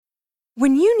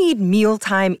When you need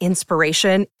mealtime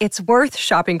inspiration, it's worth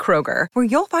shopping Kroger, where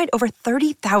you'll find over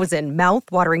 30,000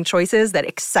 mouth-watering choices that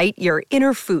excite your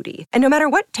inner foodie. And no matter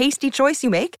what tasty choice you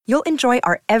make, you'll enjoy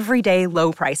our everyday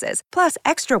low prices, plus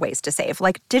extra ways to save,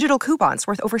 like digital coupons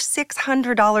worth over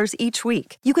 $600 each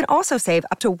week. You can also save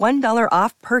up to $1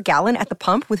 off per gallon at the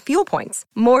pump with fuel points.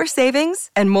 More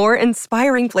savings and more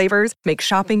inspiring flavors make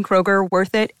shopping Kroger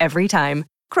worth it every time.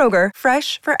 Kroger,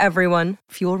 fresh for everyone.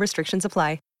 Fuel restrictions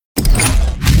apply.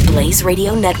 Blaze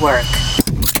Radio Network.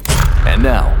 And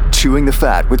now, Chewing the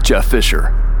Fat with Jeff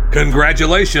Fisher.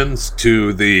 Congratulations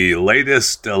to the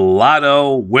latest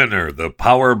Lotto winner, the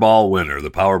Powerball winner. The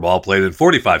Powerball played in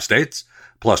 45 states,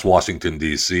 plus Washington,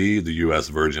 D.C., the U.S.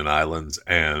 Virgin Islands,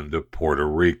 and Puerto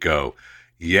Rico.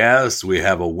 Yes, we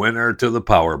have a winner to the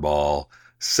Powerball,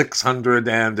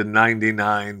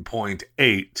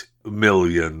 $699.8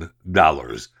 million,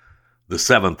 the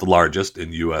seventh largest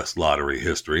in U.S. lottery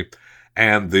history.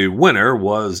 And the winner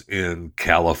was in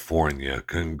California.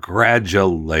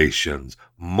 Congratulations.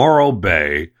 Morro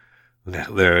Bay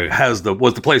was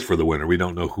the place for the winner. We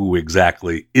don't know who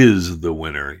exactly is the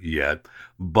winner yet,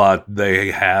 but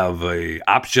they have a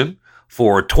option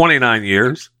for 29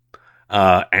 years,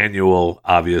 annual,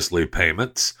 obviously,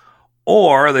 payments,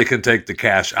 or they can take the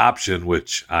cash option,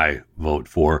 which I vote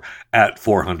for, at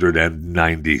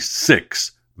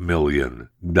 $496 million.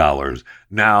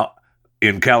 Now,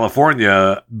 in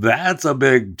California, that's a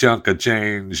big chunk of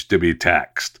change to be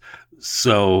taxed.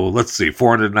 So let's see,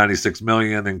 $496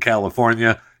 million in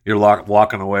California. You're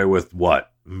walking away with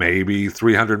what? Maybe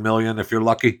 $300 million if you're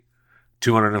lucky.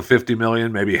 $250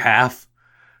 million, maybe half.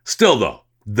 Still, though,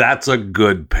 that's a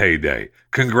good payday.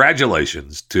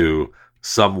 Congratulations to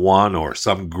someone or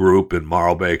some group in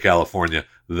Morro Bay, California.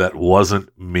 That wasn't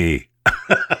me.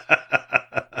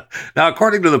 Now,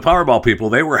 according to the Powerball people,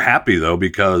 they were happy, though,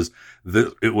 because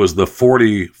it was the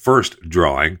 41st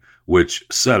drawing, which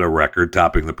set a record,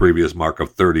 topping the previous mark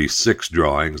of 36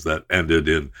 drawings that ended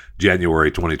in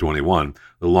January 2021.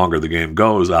 The longer the game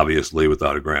goes, obviously,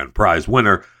 without a grand prize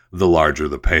winner, the larger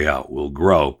the payout will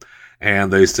grow.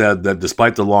 And they said that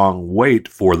despite the long wait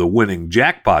for the winning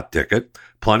jackpot ticket,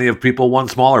 plenty of people won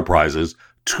smaller prizes.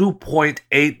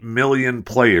 2.8 million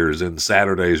players in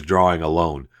Saturday's drawing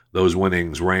alone. Those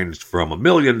winnings ranged from $1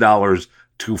 million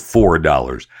to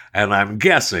 $4. And I'm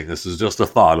guessing, this is just a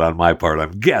thought on my part,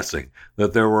 I'm guessing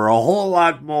that there were a whole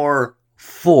lot more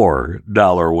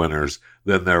 $4 winners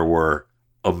than there were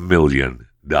 $1 million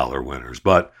winners.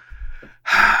 But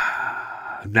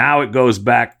now it goes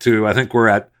back to, I think we're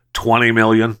at 20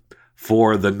 million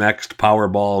for the next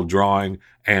Powerball drawing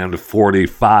and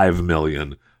 45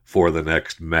 million for the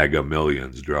next Mega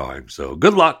Millions drawing. So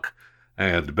good luck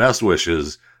and best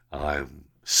wishes. I'm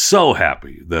so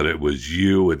happy that it was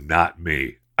you and not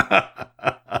me.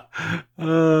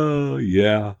 Oh,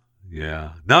 yeah.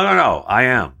 No, I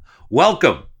am.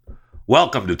 Welcome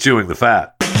to Chewing the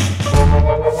Fat.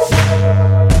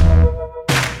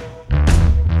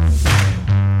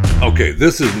 Okay,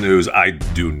 this is news I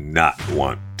do not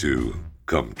want to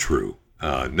come true.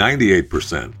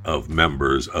 98% of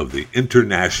members of the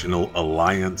International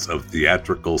Alliance of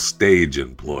Theatrical Stage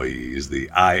Employees, the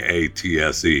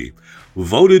IATSE,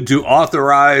 voted to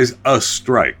authorize a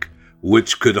strike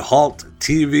which could halt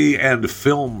TV and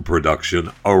film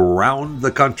production around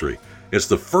the country. It's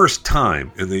the first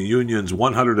time in the union's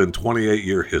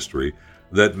 128-year history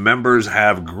that members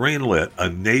have greenlit a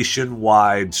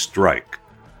nationwide strike.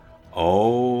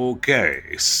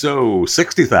 Okay, so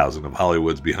 60,000 of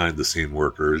Hollywood's behind-the-scene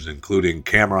workers, including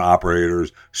camera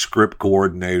operators, script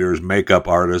coordinators, makeup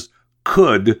artists,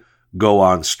 could go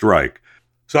on strike.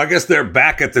 So I guess they're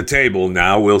back at the table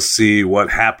now. We'll see what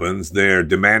happens. They're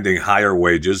demanding higher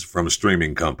wages from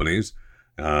streaming companies.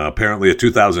 Apparently, a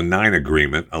 2009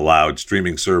 agreement allowed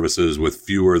streaming services with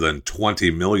fewer than 20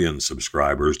 million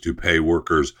subscribers to pay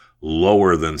workers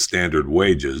lower than standard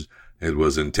wages. It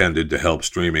was intended to help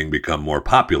streaming become more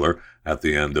popular at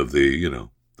the end of the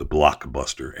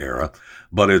blockbuster era.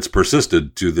 But it's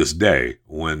persisted to this day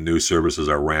when new services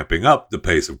are ramping up the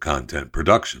pace of content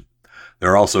production.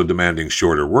 They're also demanding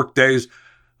shorter workdays.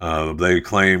 They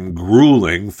claim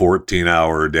grueling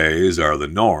 14-hour days are the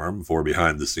norm for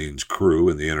behind-the-scenes crew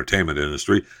in the entertainment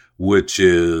industry, which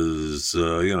is,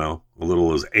 a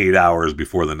little as 8 hours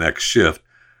before the next shift.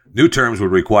 New terms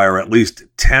would require at least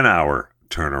 10-hour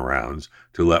turnarounds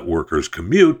to let workers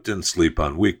commute and sleep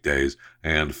on weekdays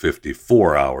and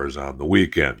 54 hours on the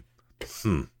weekend.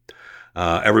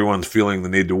 Everyone's feeling the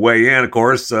need to weigh in, of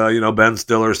course. Ben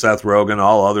Stiller, Seth Rogen,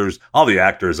 all others, all the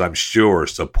actors, I'm sure,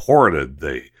 supported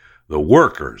the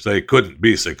workers. They couldn't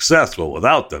be successful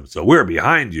without them, so we're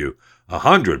behind you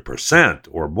 100%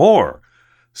 or more.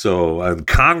 So, and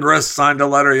Congress signed a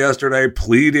letter yesterday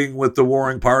pleading with the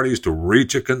warring parties to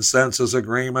reach a consensus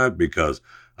agreement because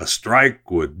a strike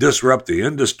would disrupt the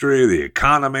industry, the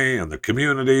economy, and the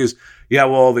communities. Yeah,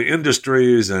 well, the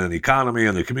industries and economy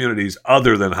and the communities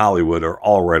other than Hollywood are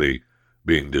already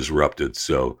being disrupted.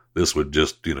 So this would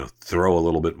just, throw a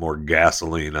little bit more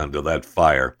gasoline onto that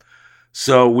fire.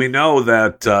 So we know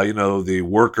that, the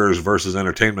workers versus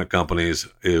entertainment companies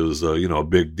is, a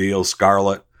big deal.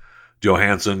 Scarlett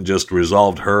Johansson just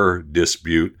resolved her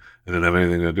dispute. It didn't have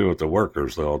anything to do with the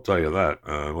workers, though, I'll tell you that.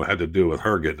 It had to do with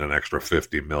her getting an extra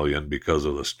 $50 million because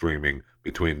of the streaming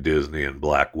between Disney and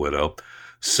Black Widow.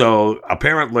 So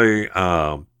apparently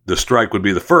the strike would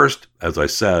be the first, as I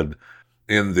said,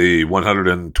 in the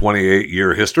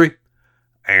 128-year history.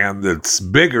 And it's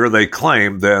bigger, they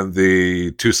claim, than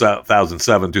the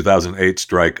 2007-2008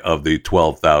 strike of the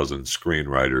 12,000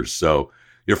 screenwriters. So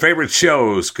your favorite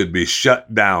shows could be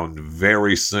shut down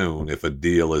very soon if a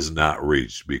deal is not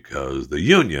reached because the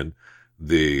union,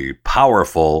 the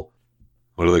powerful,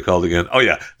 what are they called again? Oh,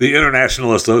 yeah, the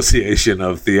International Association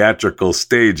of Theatrical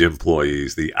Stage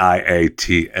Employees, the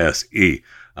IATSE.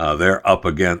 They're up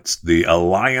against the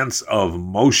Alliance of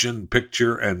Motion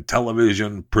Picture and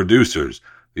Television Producers,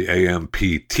 the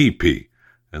AMPTP,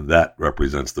 and that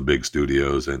represents the big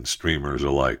studios and streamers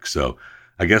alike. So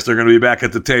I guess they're going to be back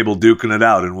at the table duking it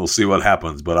out, and we'll see what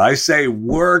happens. But I say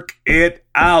work it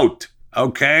out,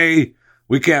 okay?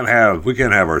 We can't have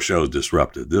our shows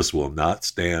disrupted. This will not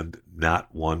stand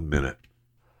not 1 minute.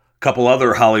 Couple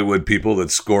other Hollywood people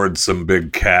that scored some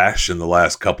big cash in the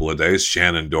last couple of days,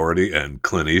 Shannen Doherty and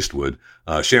Clint Eastwood.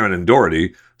 Shannen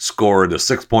Doherty scored a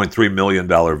 $6.3 million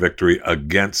victory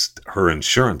against her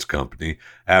insurance company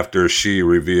after she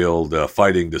revealed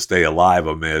fighting to stay alive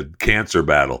amid cancer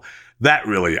battle. That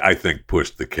really, I think,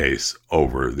 pushed the case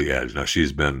over the edge. Now,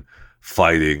 she's been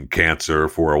fighting cancer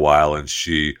for a while, and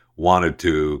she wanted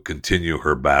to continue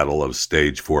her battle of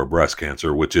stage 4 breast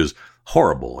cancer, which is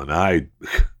horrible. And I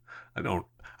don't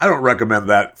recommend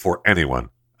that for anyone.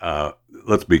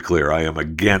 Let's be clear. I am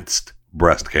against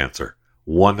breast cancer.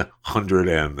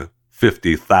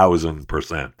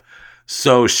 150,000%.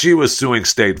 So she was suing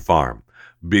State Farm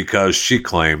because she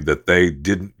claimed that they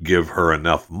didn't give her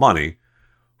enough money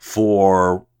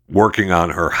for working on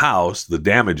her house, the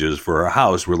damages for her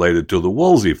house related to the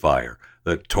Woolsey fire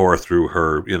that tore through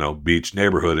her, beach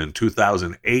neighborhood in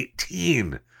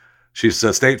 2018. She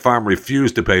said State Farm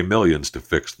refused to pay millions to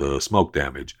fix the smoke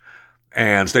damage.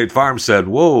 And State Farm said,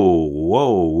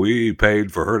 whoa, we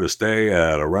paid for her to stay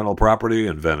at a rental property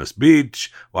in Venice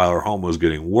Beach while her home was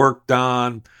getting worked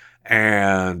on.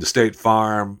 And State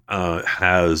Farm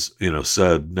has,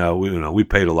 said, no, we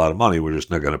paid a lot of money. We're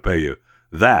just not going to pay you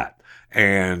that.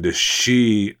 And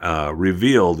she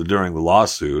revealed during the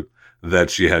lawsuit that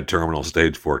she had terminal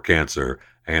stage 4 cancer.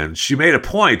 And she made a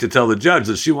point to tell the judge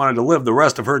that she wanted to live the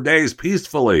rest of her days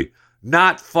peacefully,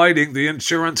 not fighting the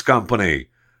insurance company.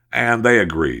 And they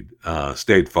agreed.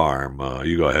 State Farm,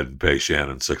 you go ahead and pay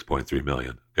Shannen $6.3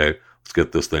 million. Okay, let's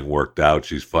get this thing worked out.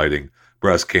 She's fighting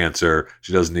breast cancer.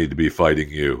 She doesn't need to be fighting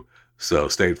you. So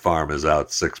State Farm is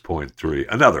out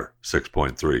another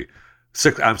 6.3.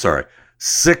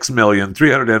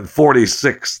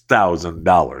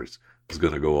 $6,346,000 is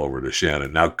going to go over to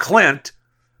Shannen. Now, Clint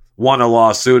won a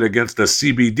lawsuit against a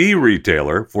CBD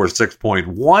retailer for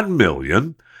 $6.1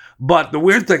 million. But the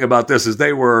weird thing about this is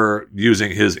they were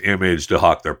using his image to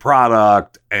hawk their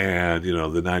product. And, the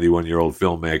 91-year-old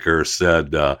filmmaker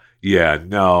said, no,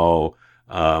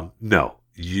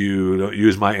 you don't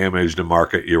use my image to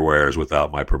market your wares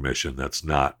without my permission. That's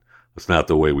not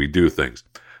the way we do things.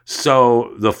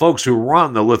 So the folks who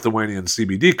run the Lithuanian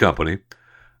CBD company,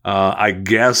 I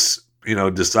guess,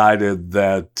 decided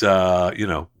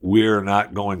that, we're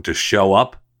not going to show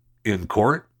up in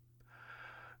court.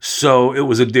 So it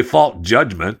was a default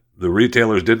judgment. The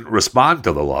retailers didn't respond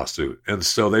to the lawsuit. And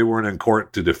so they weren't in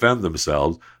court to defend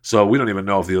themselves. So we don't even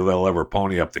know if they'll ever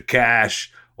pony up the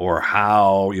cash or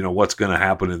how, what's going to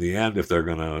happen in the end, if they're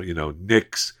going to,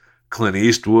 nix Clint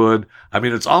Eastwood. I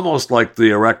mean, it's almost like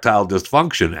the erectile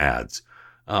dysfunction ads.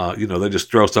 They just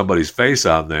throw somebody's face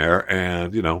on there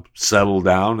and, settle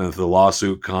down. And if the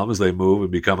lawsuit comes, they move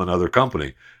and become another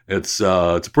company. It's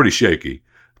pretty shaky.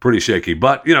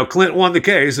 But, Clint won the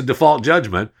case, a default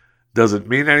judgment. Does it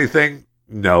mean anything?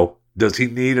 No. Does he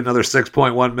need another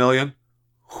 $6.1 million?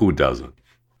 Who doesn't?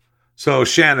 So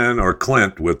Shannen or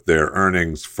Clint, with their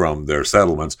earnings from their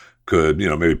settlements, could,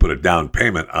 maybe put a down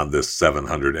payment on this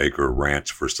 700-acre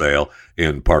ranch for sale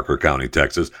in Parker County,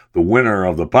 Texas. The winner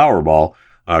of the Powerball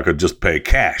could just pay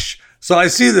cash. So I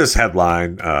see this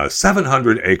headline,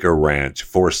 700-acre ranch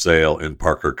for sale in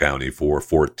Parker County for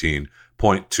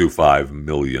 $14.25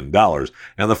 million.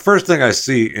 And the first thing I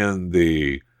see in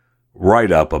the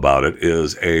write-up about it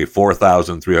is a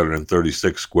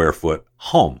 4,336 square foot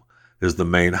home is the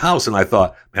main house. And I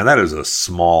thought, man, that is a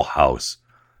small house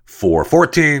for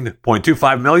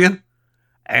 $14.25 million.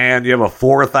 And you have a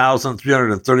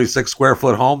 4,336 square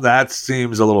foot home. That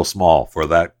seems a little small for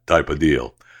that type of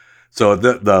deal. So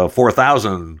the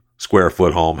 4,000 square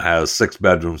foot home has 6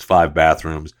 bedrooms, 5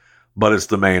 bathrooms, but it's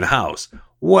the main house.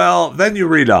 Well, then you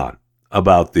read on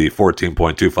about the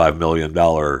 $14.25 million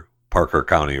Parker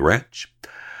County ranch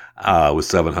with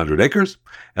 700 acres.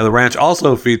 And the ranch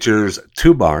also features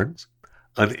 2 barns,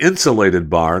 an insulated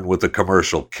barn with a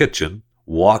commercial kitchen,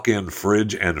 walk-in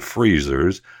fridge and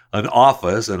freezers, an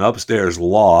office, an upstairs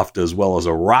loft, as well as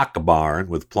a rock barn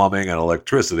with plumbing and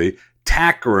electricity,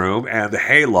 tack room, and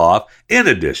hayloft. In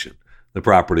addition, the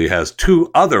property has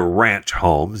 2 other ranch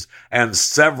homes and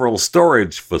several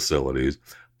storage facilities.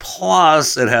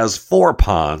 Plus, it has 4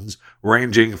 ponds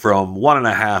ranging from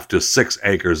 1.5 to 6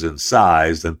 acres in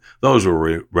size, and those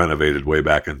were renovated way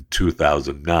back in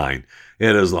 2009.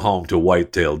 It is the home to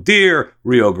white-tailed deer,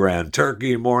 Rio Grande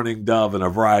turkey, mourning dove, and a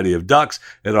variety of ducks.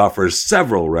 It offers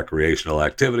several recreational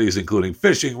activities, including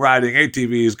fishing, riding,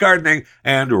 ATVs, gardening,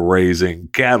 and raising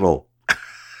cattle.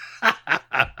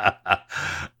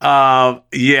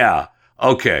 Yeah.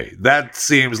 Okay. That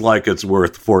seems like it's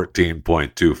worth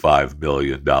 $14.25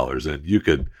 million. And you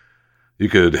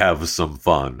could have some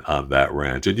fun on that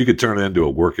ranch, and you could turn it into a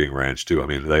working ranch too. I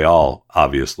mean, they all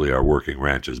obviously are working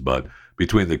ranches, but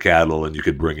between the cattle, and you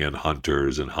could bring in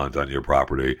hunters and hunt on your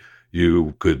property,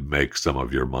 you could make some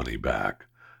of your money back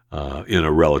in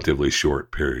a relatively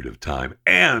short period of time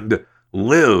and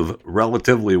live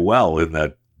relatively well in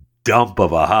that dump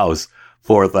of a house,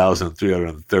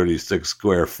 4,336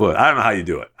 square foot. I don't know how you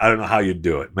do it. I don't know how you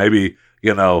do it. Maybe,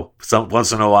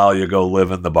 once in a while you go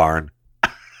live in the barn.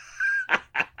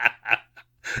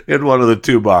 In one of the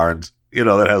 2 barns,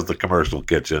 that has the commercial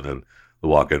kitchen and the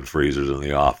walk-in freezers in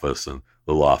the office and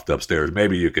the loft upstairs.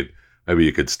 Maybe you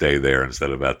could stay there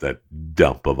instead of at that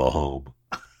dump of a home.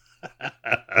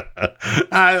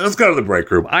 Let's go to the break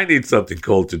room. I need something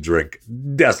cold to drink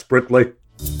desperately.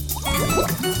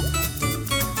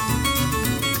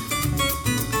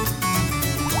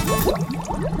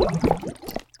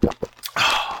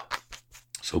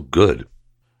 So good.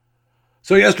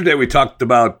 So yesterday we talked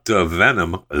about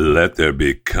Venom, Let There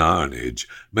Be Carnage,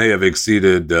 may have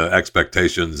exceeded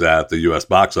expectations at the U.S.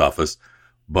 box office,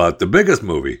 but the biggest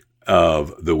movie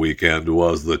of the weekend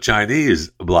was the Chinese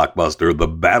blockbuster, The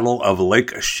Battle of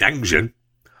Lake Changjin,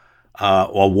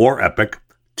 a war epic,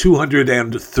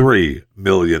 $203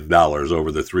 million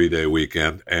over the 3-day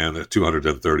weekend and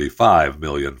 $235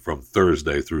 million from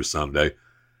Thursday through Sunday,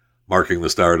 marking the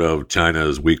start of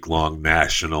China's week-long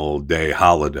National Day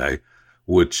holiday,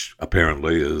 which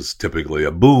apparently is typically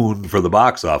a boon for the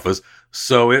box office.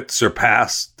 So it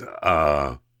surpassed,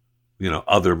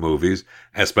 other movies,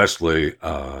 especially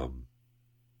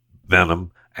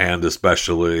Venom, and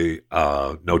especially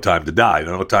No Time to Die.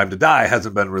 No Time to Die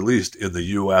hasn't been released in the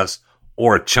U.S.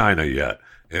 or China yet.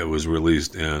 It was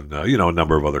released in, a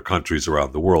number of other countries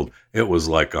around the world. It was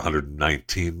like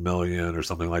 119 million or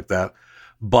something like that,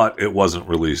 but it wasn't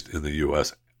released in the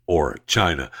U.S. or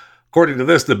China. According to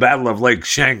this, the Battle of Lake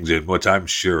Changjin, which I'm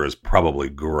sure is probably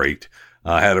great,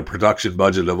 had a production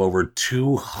budget of over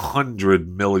 $200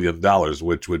 million,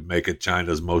 which would make it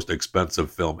China's most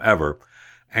expensive film ever.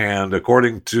 And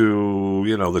according to,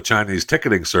 the Chinese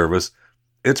ticketing service,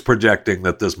 it's projecting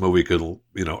that this movie could,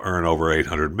 earn over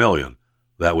 $800 million.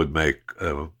 That would make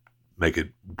it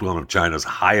one of China's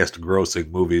highest grossing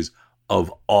movies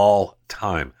of all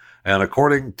time. And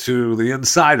according to the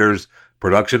insiders,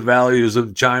 production values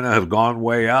in China have gone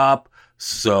way up.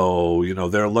 So,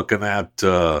 they're looking at,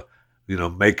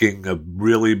 making a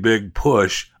really big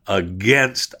push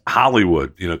against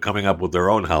Hollywood, coming up with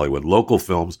their own Hollywood. Local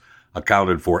films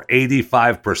accounted for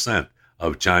 85%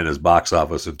 of China's box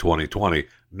office in 2020.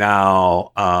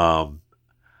 Now,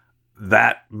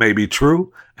 that may be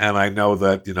true. And I know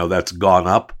that, that's gone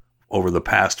up over the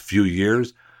past few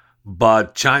years.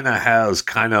 But China has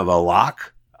kind of a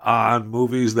lock on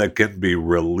movies that can be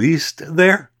released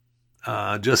there.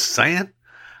 Just saying.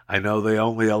 I know they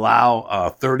only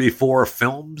allow 34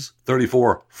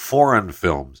 foreign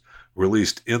films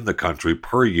released in the country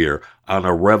per year on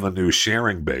a revenue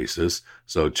sharing basis.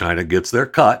 So China gets their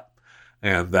cut.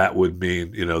 And that would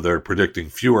mean, they're predicting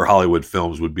fewer Hollywood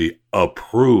films would be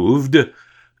approved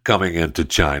coming into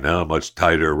China, a much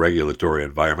tighter regulatory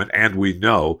environment. And we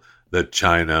know that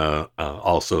China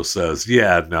also says,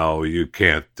 yeah, no, you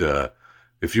can't.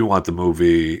 If you want the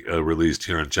movie released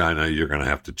here in China, you're going to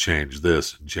have to change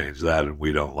this and change that, and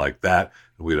we don't like that,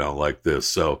 and we don't like this.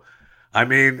 So, I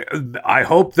mean, I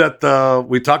hope that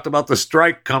we talked about the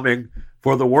strike coming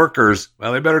for the workers.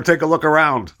 Well, they better take a look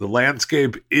around. The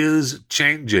landscape is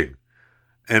changing.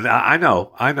 And I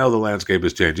know the landscape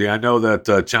is changing. I know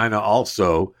that China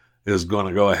also is going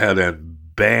to go ahead and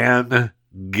ban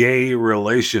gay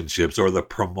relationships or the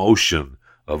promotion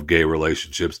of gay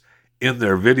relationships in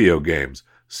their video games.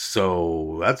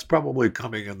 So that's probably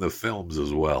coming in the films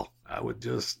as well. I would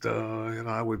just,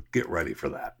 I would get ready for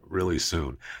that really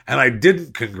soon. And I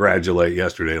didn't congratulate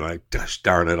yesterday, and gosh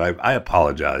darn it, I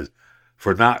apologize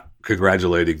for not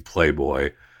congratulating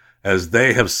Playboy, as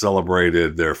they have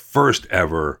celebrated their first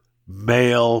ever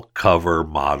male cover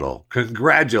model.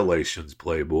 Congratulations,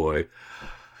 Playboy.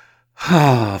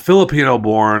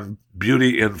 Filipino-born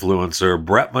beauty influencer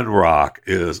Bretman Rock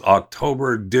is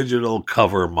October digital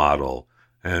cover model.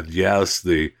 And yes,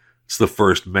 it's the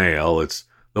first male. It's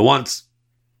the once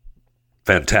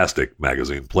fantastic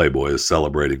magazine Playboy is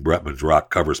celebrating Bretman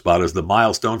Rock cover spot as the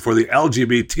milestone for the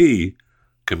LGBT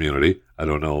community. I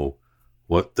don't know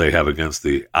what they have against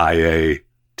the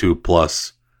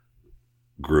IA2+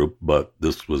 group, but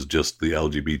this was just the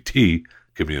LGBT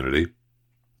community.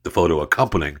 The photo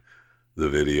accompanying the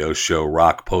video show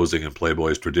Rock posing in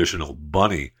Playboy's traditional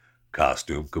bunny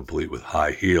costume, complete with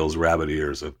high heels, rabbit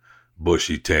ears, and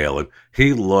bushy tail, and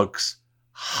he looks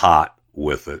hot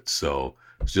with it. So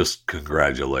just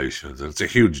congratulations, and it's a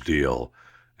huge deal.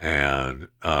 And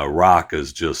Rock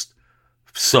is just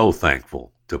so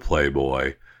thankful to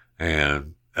Playboy,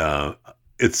 and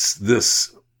it's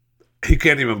this. He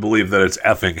can't even believe that it's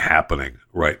effing happening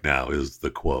right now, is the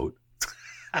quote.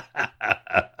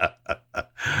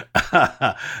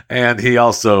 And he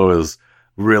also is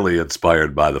really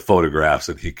inspired by the photographs,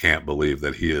 and he can't believe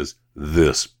that he is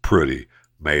this pretty,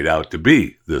 made out to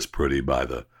be this pretty by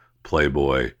the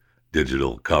Playboy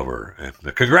digital cover.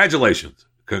 And congratulations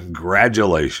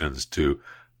to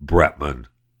Bretman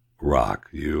Rock.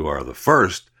 You are the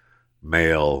first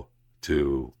male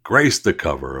to grace the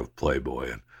cover of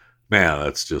Playboy, and man,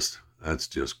 that's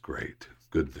just great.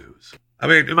 Good news. I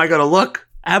mean, am I going to look?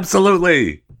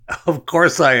 Absolutely. Of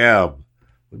course I am.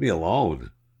 Leave me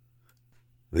alone.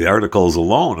 The articles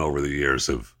alone over the years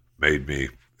have made me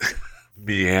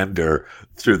meander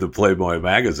through the Playboy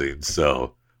magazine.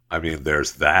 So, I mean,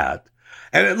 there's that.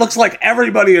 And it looks like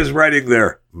everybody is writing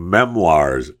their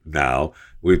memoirs now.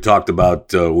 We talked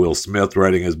about Will Smith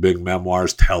writing his big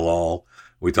memoirs, Tell All.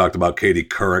 We talked about Katie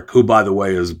Couric, who, by the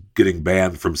way, is getting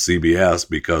banned from CBS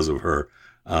because of her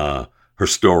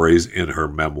stories in her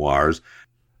memoirs.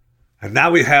 And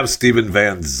now we have Steven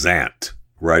Van Zandt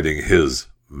writing his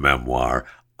memoir,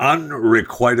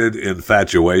 Unrequited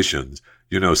Infatuations.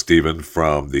 You know Steven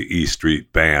from the E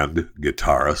Street Band,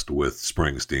 guitarist with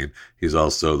Springsteen. He's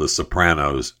also the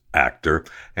Sopranos actor.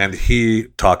 And he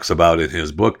talks about in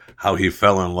his book how he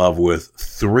fell in love with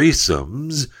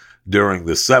threesomes during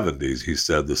the 70s. He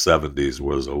said the 70s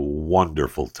was a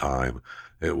wonderful time.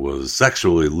 It was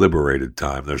sexually liberated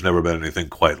time. There's never been anything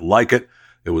quite like it.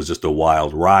 It was just a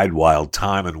wild ride, wild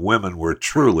time, and women were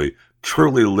truly,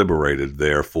 truly liberated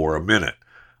there for a minute.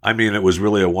 I mean, it was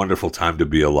really a wonderful time to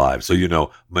be alive. So,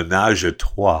 Ménage à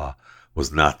Trois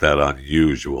was not that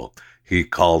unusual. He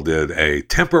called it a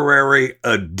temporary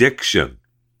addiction.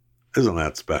 Isn't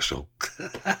that special?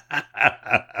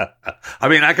 I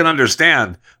mean, I can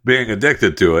understand being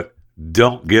addicted to it.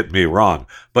 Don't get me wrong.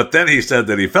 But then he said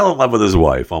that he fell in love with his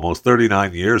wife almost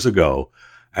 39 years ago,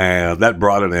 and that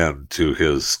brought an end to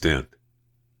his stint.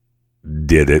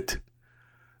 Did it?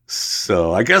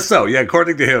 So I guess so. Yeah,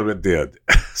 according to him, it did.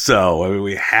 So, I mean,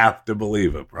 we have to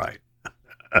believe him, right?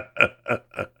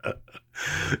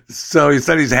 So he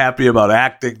said he's happy about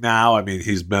acting now. I mean,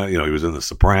 he's been, he was in The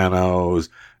Sopranos,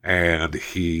 and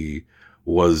he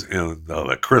was in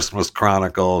the Christmas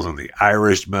Chronicles and The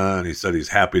Irishman. He said he's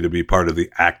happy to be part of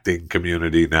the acting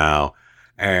community now.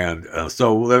 And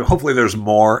so hopefully there's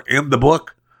more in the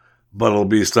book, but it'll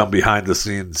be some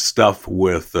behind-the-scenes stuff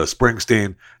with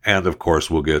Springsteen. And, of course,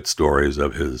 we'll get stories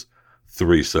of his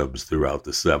threesomes throughout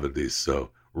the 70s.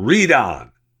 So read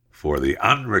on for the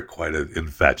Unrequited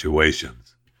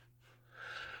Infatuations.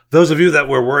 Those of you that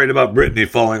were worried about Britney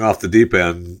falling off the deep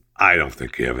end, I don't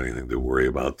think you have anything to worry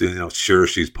about. Sure,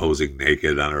 she's posing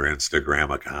naked on her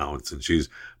Instagram accounts, and she's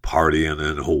partying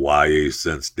in Hawaii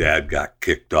since Dad got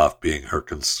kicked off being her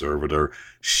conservator.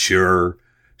 Sure,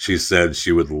 she said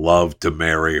she would love to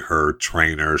marry her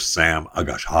trainer, Sam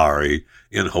Agashari,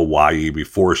 in Hawaii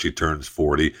before she turns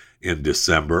 40. in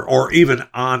December or even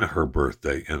on her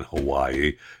birthday in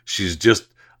Hawaii. She's just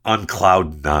on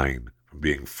cloud nine from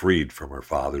being freed from her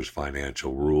father's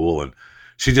financial rule, and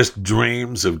she just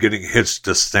dreams of getting hitched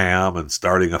to Sam and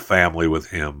starting a family with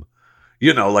him.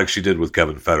 You know, like she did with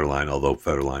Kevin Federline, although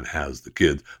Federline has the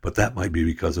kids. But that might be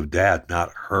because of Dad,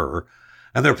 not her.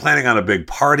 And they're planning on a big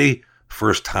party.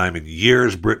 First time in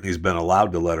years, Britney's been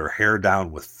allowed to let her hair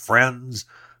down with friends.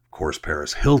 Of course,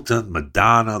 Paris Hilton,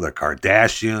 Madonna, the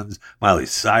Kardashians, Miley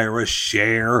Cyrus,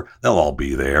 Cher, they'll all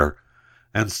be there.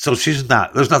 And so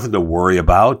there's nothing to worry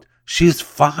about. She's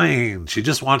fine. She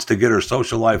just wants to get her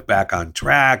social life back on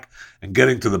track and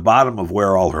getting to the bottom of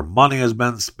where all her money has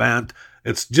been spent.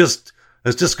 It's just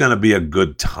going to be a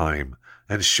good time.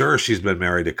 And sure, she's been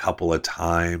married a couple of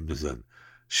times, and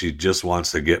she just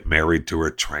wants to get married to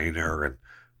her trainer, and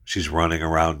she's running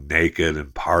around naked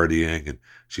and partying, and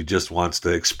she just wants to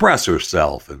express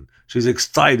herself, and she's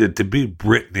excited to be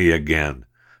Britney again.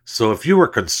 So if you were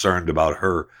concerned about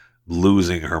her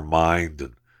losing her mind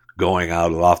and going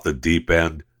out off the deep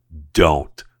end,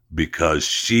 don't, because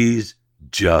she's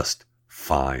just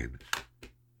fine.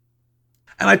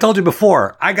 And I told you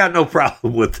before, I got no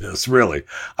problem with this, really.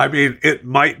 I mean, it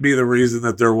might be the reason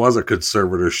that there was a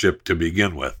conservatorship to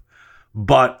begin with.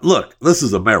 But look, this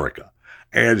is America.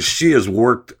 And she has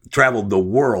traveled the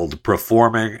world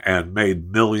performing and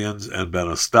made millions and been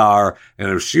a star.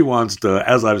 And if she wants to,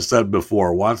 as I've said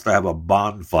before, wants to have a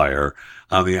bonfire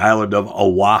on the island of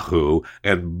Oahu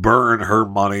and burn her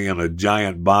money in a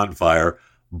giant bonfire,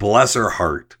 bless her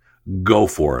heart, go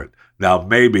for it. Now,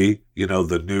 maybe,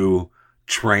 the new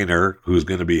trainer who's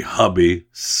going to be hubby,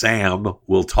 Sam,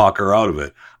 will talk her out of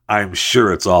it. I'm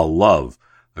sure it's all love.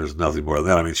 There's nothing more than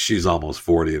that. I mean, she's almost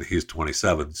 40 and he's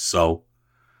 27. So,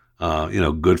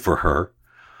 good for her.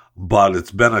 But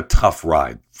it's been a tough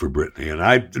ride for Britney. And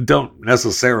I don't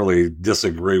necessarily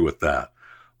disagree with that.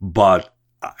 But,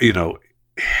 she's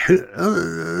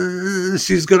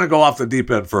going to go off the deep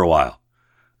end for a while.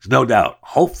 There's no doubt.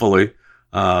 Hopefully,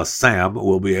 Sam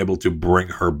will be able to bring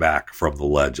her back from the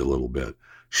ledge a little bit.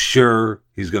 Sure,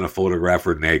 he's going to photograph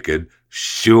her naked.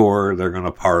 Sure, they're going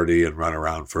to party and run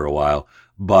around for a while.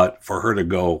 But for her to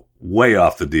go way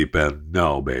off the deep end,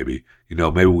 no, baby.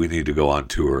 Maybe we need to go on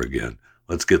tour again.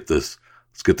 Let's get this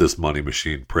money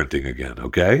machine printing again,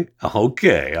 okay?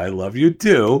 Okay, I love you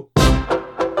too.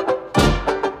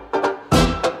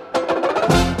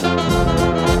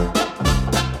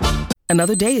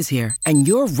 Another day is here, and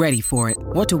you're ready for it.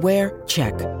 What to wear?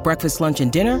 Check. Breakfast, lunch,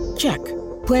 and dinner? Check.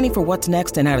 Planning for what's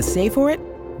next and how to save for it?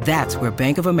 That's where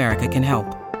Bank of America can help.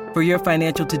 For your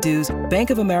financial to-dos,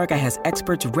 Bank of America has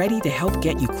experts ready to help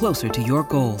get you closer to your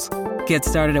goals. Get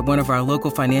started at one of our local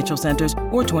financial centers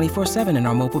or 24/7 in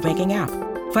our mobile banking app.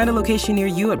 Find a location near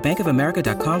you at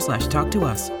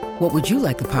bankofamerica.com/talktous. What would you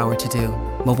like the power to do?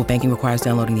 Mobile banking requires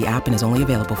downloading the app and is only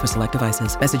available for select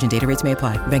devices. Message and data rates may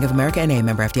apply. Bank of America N.A.,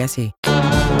 member FDIC.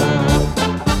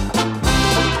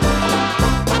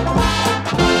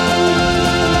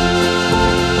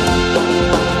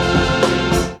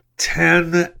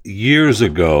 10 years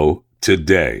ago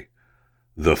today,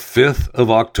 the 5th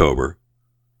of October,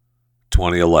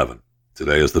 2011.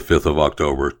 Today is the 5th of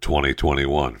October,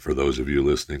 2021. For those of you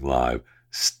listening live,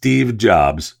 Steve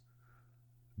Jobs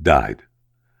died.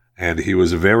 And he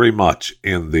was very much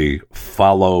in the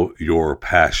follow your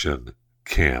passion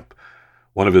camp.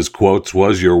 One of his quotes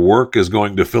was, "Your work is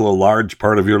going to fill a large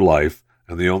part of your life,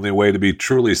 and the only way to be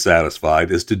truly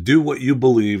satisfied is to do what you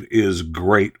believe is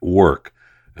great work.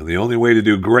 And the only way to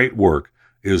do great work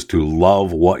is to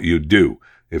love what you do.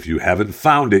 If you haven't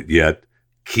found it yet,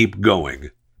 keep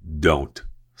going. Don't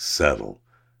settle."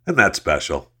 And that's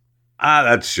special.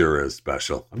 That sure is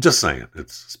special. I'm just saying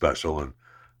it's special. And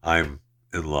I'm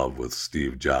in love with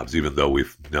Steve Jobs, even though we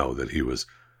know that he was,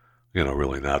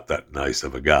 really not that nice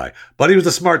of a guy. But he was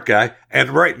a smart guy.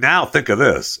 And right now, think of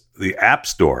this. The App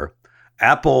Store,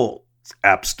 Apple's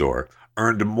App Store,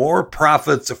 earned more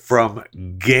profits from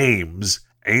games,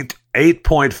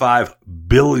 $8.5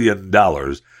 billion,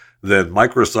 than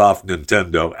Microsoft,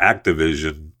 Nintendo,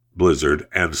 Activision, Blizzard,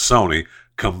 and Sony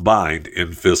combined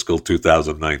in fiscal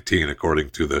 2019, according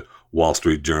to the Wall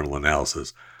Street Journal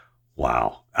analysis.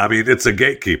 Wow. I mean, it's a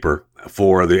gatekeeper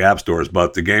for the app stores,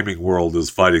 but the gaming world is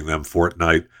fighting them.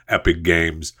 Fortnite, Epic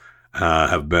Games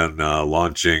have been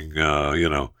launching,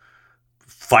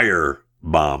 fire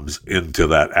bombs into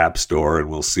that app store, and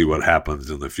we'll see what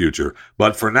happens in the future.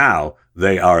 But for now,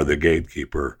 they are the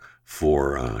gatekeeper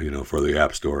for the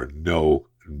app store. No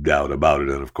doubt about it.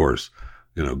 And of course,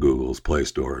 Google's Play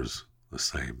Store is the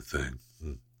same thing.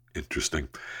 Interesting.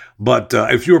 But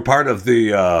if you were part of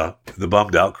the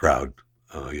bummed out crowd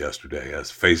yesterday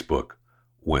as Facebook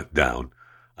went down.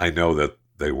 I know that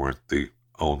they weren't the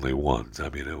only ones. I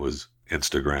mean, it was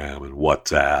Instagram and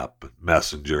WhatsApp and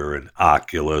Messenger and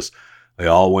Oculus. They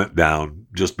all went down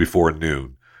just before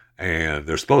noon, and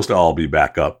they're supposed to all be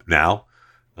back up now.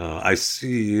 I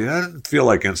didn't feel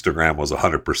like Instagram was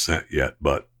 100% yet,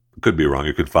 but could be wrong.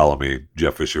 You can follow me,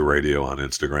 Jeff Fisher Radio, on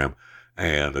Instagram,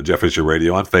 and Jeff Fisher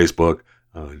Radio on Facebook,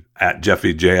 at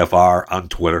JeffyJFR on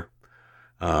Twitter.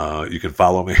 You can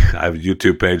follow me. I have a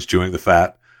YouTube page, Chewing the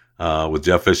Fat, with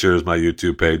Jeff Fisher is my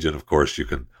YouTube page. And of course, you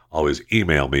can always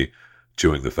email me,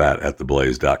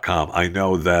 chewingthefat@theblaze.com. I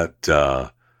know that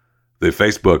the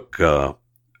Facebook,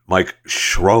 Mike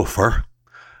Schrofer,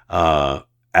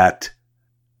 at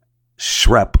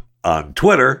Shrep on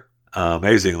Twitter,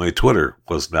 amazingly, Twitter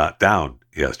was not down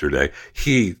yesterday.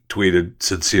 He tweeted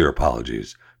sincere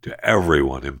apologies to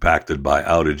everyone impacted by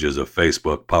outages of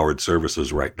Facebook-powered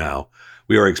services right now.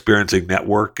 We are experiencing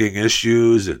networking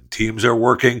issues, and teams are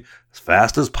working as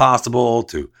fast as possible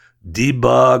to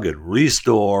debug and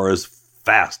restore as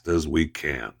fast as we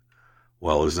can.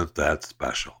 Well, isn't that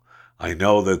special? I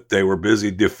know that they were busy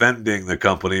defending the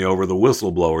company over the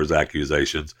whistleblowers'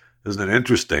 accusations. Isn't it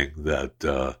interesting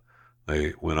that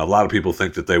when a lot of people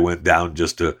think that they went down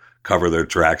just to cover their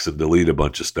tracks and delete a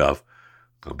bunch of stuff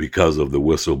because of the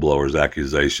whistleblowers'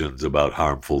 accusations about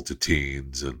harmful to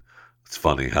teens, and it's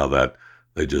funny how that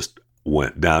they just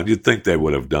went down. You'd think they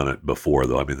would have done it before,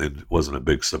 though. I mean, it wasn't a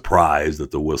big surprise that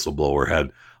the whistleblower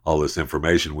had all this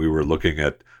information. We were looking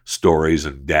at stories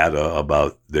and data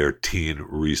about their teen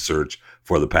research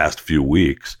for the past few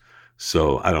weeks.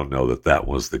 So I don't know that that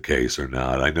was the case or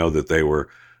not. I know that they were,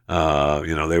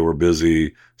 they were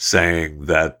busy saying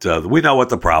that we know what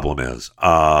the problem is.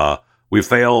 We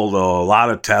failed a lot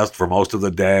of tests for most of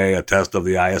the day, a test of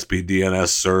the ISP DNS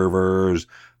servers,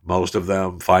 most of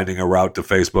them finding a route to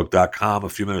Facebook.com. A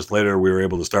few minutes later, we were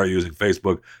able to start using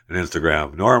Facebook and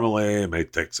Instagram. Normally, it may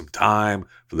take some time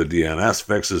for the DNS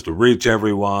fixes to reach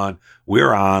everyone.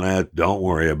 We're on it. Don't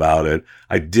worry about it.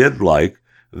 I did like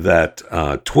that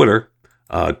Twitter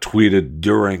tweeted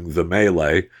during the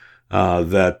melee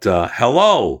that,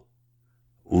 hello,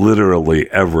 literally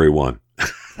everyone.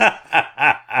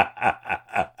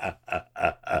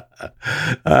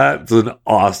 That's an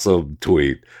awesome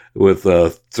tweet with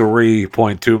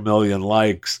 3.2 million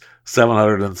likes,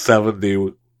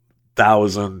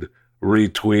 770,000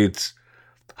 retweets,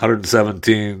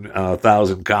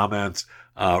 117,000 comments.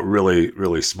 Really,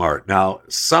 really smart. Now,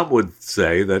 some would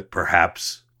say that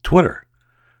perhaps Twitter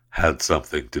had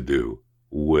something to do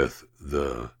with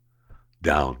the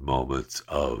down moments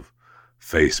of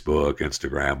Facebook,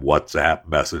 Instagram, WhatsApp,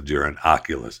 Messenger, and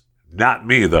Oculus. Not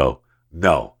me, though.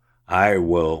 No, I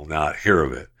will not hear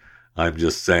of it. I'm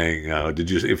just saying,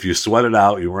 if you sweat it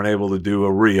out, you weren't able to do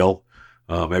a reel,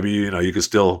 maybe, you could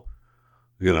still,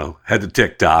 head to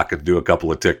TikTok and do a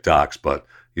couple of TikToks, but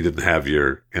you didn't have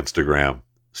your Instagram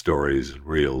stories and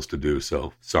reels to do.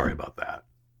 So sorry about that.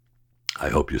 I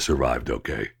hope you survived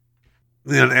okay.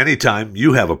 And anytime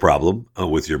you have a problem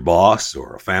with your boss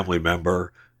or a family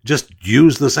member, just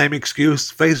use the same excuse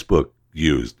Facebook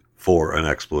used for an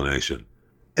explanation.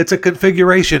 It's a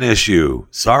configuration issue.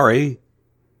 Sorry.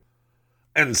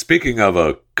 And speaking of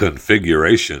a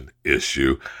configuration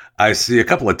issue, I see a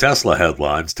couple of Tesla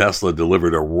headlines. Tesla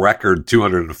delivered a record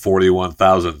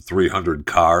 241,300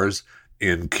 cars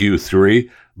in Q3,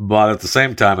 but at the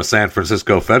same time, a San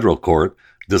Francisco federal court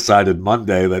decided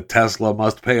Monday that Tesla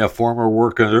must pay a former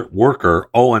worker,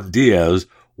 Owen Diaz,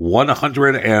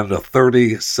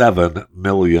 $137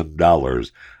 million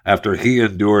after he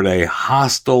endured a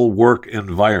hostile work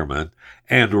environment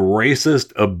and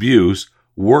racist abuse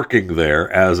working there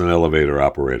as an elevator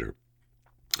operator.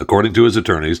 According to his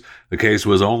attorneys, the case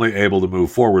was only able to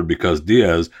move forward because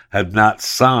Diaz had not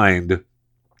signed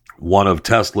one of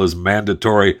Tesla's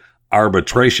mandatory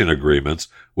arbitration agreements,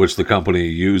 which the company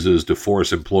uses to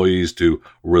force employees to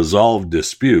resolve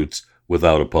disputes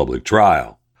without a public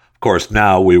trial. Of course,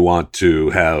 now we want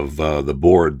to have the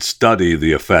board study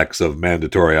the effects of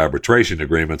mandatory arbitration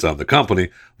agreements on the company,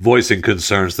 voicing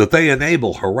concerns that they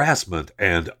enable harassment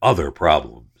and other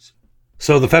problems.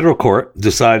 So the federal court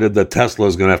decided that Tesla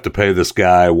is going to have to pay this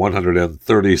guy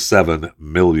 $137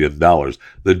 million.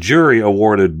 The jury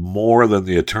awarded more than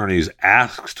the attorneys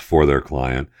asked for their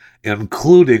client,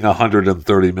 including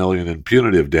 $130 million in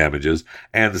punitive damages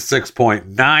and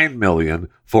 $6.9 million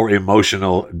for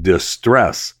emotional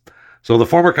distress. So the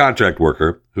former contract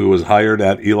worker, who was hired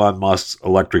at Elon Musk's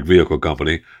electric vehicle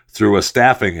company through a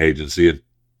staffing agency in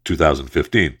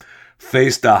 2015,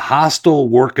 faced a hostile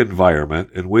work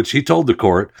environment in which he told the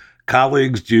court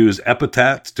colleagues use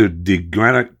epithets to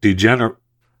denigrate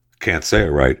can't say it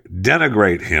right,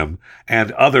 denigrate him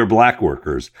and other black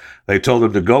workers. They told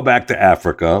him to go back to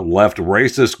Africa, left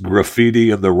racist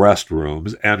graffiti in the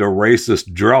restrooms, and a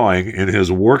racist drawing in his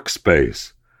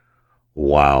workspace.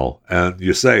 Wow. And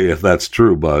you say if that's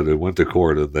true, but it went to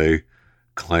court and they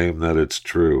claim that it's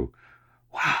true.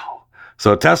 Wow.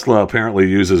 So Tesla apparently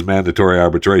uses mandatory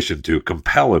arbitration to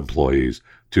compel employees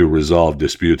to resolve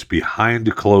disputes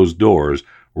behind closed doors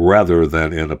rather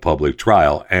than in a public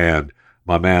trial. And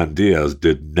my man Diaz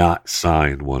did not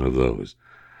sign one of those.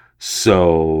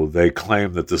 So they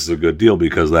claim that this is a good deal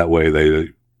because that way they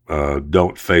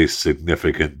don't face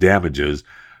significant damages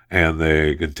and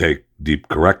they can take deep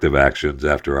corrective actions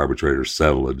after arbitrators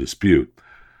settle a dispute.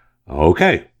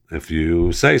 Okay, if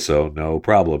you say so, no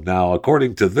problem. Now,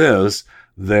 according to this,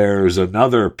 there's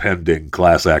another pending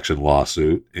class action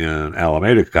lawsuit in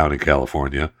Alameda County,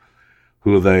 California,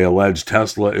 who they allege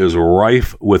Tesla is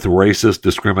rife with racist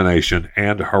discrimination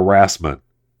and harassment.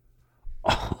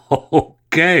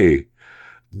 Okay,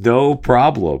 no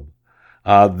problem.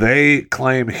 They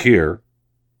claim here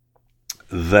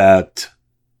that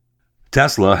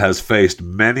Tesla has faced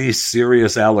many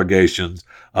serious allegations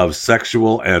of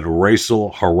sexual and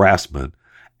racial harassment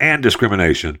and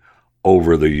discrimination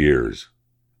over the years.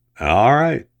 All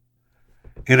right.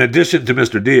 In addition to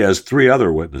Mr. Diaz, 3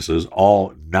 other witnesses,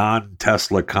 all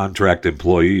non-Tesla contract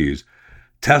employees,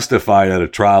 testified at a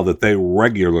trial that they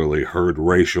regularly heard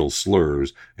racial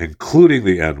slurs, including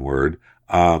the N-word,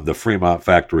 on the Fremont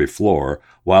factory floor.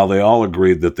 While they all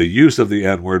agreed that the use of the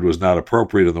N-word was not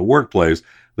appropriate in the workplace,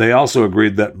 they also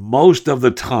agreed that most of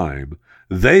the time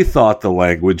they thought the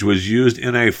language was used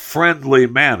in a friendly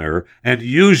manner and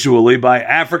usually by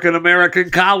African American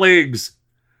colleagues.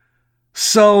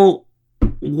 So,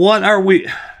 what are we...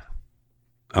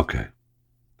 Okay.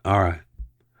 All right.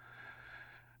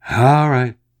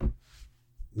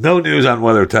 No news on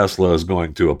whether Tesla is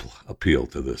going to appeal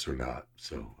to this or not.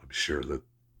 So I'm sure that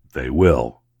they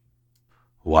will.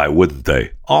 Why wouldn't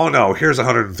they? Oh no, here's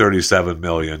 $137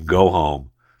 million. Go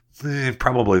home.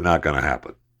 Probably not going to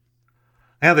happen.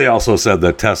 And they also said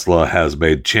that Tesla has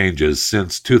made changes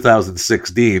since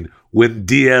 2016 when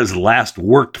Diaz last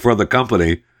worked for the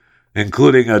company,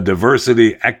 including a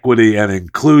diversity, equity, and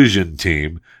inclusion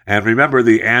team. And remember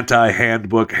the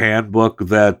anti-handbook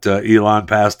that Elon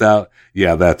passed out?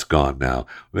 Yeah, that's gone now.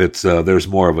 It's there's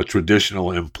more of a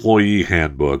traditional employee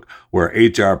handbook where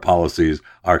HR policies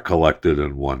are collected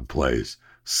in one place.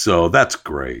 So that's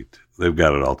great. They've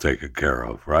got it all taken care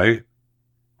of, right?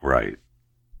 Right.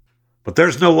 But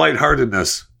there's no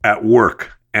lightheartedness at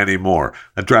work anymore.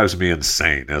 That drives me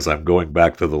insane as I'm going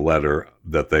back to the letter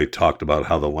that they talked about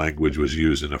how the language was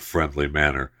used in a friendly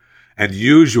manner, and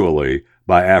usually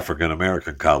by African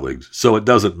American colleagues. So it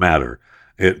doesn't matter.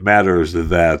 It matters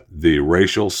that the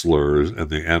racial slurs and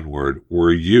the N-word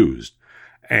were used,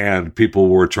 and people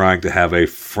were trying to have a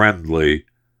friendly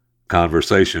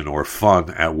conversation or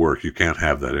fun at work. You can't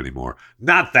have that anymore.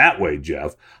 Not that way,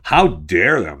 Jeff. How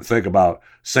dare them think about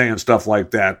saying stuff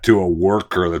like that to a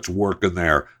worker that's working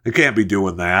there? They can't be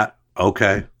doing that.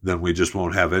 Okay, then we just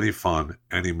won't have any fun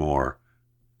anymore.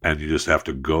 And you just have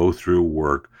to go through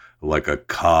work like a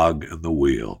cog in the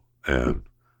wheel. And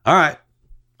all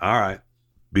right.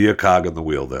 Be a cog in the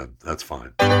wheel then. That's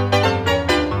fine.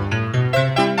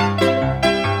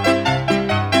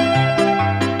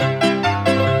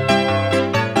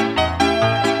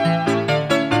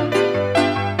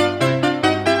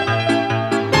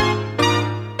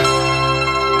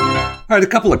 All right, a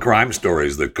couple of crime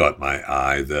stories that caught my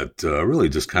eye that really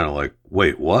just kind of like,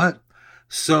 wait, what?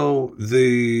 So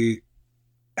the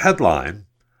headline,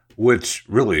 which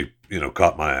really,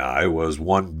 caught my eye, was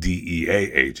one DEA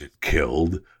agent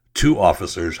killed, 2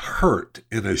 officers hurt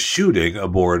in a shooting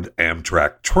aboard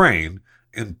Amtrak train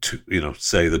in,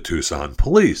 say the Tucson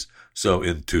police. So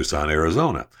in Tucson,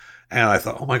 Arizona. And I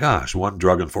thought, oh my gosh, 1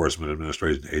 Drug Enforcement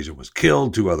Administration agent was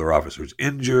killed, 2 other officers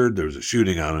injured. There was a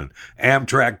shooting on an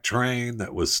Amtrak train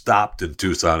that was stopped in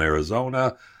Tucson,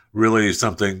 Arizona. Really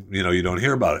something, you don't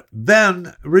hear about it.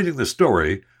 Then, reading the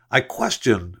story, I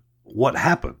questioned what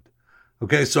happened.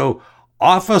 Okay, so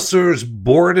officers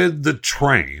boarded the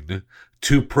train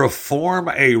to perform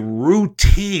a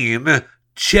routine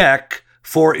check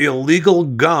for illegal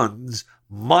guns,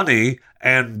 money,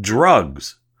 and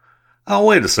drugs. Oh,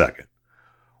 wait a second.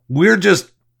 We're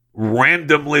just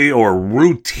randomly or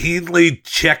routinely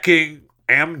checking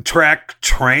Amtrak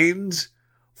trains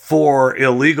for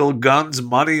illegal guns,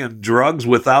 money, and drugs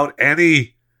without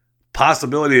any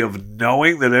possibility of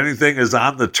knowing that anything is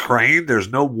on the train? There's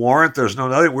no warrant. There's no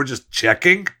nothing. We're just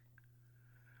checking.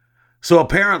 So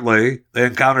apparently, they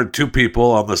encountered two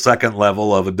people on the second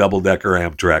level of a double-decker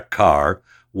Amtrak car.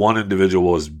 One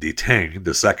individual was detained.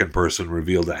 The second person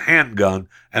revealed a handgun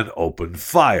and opened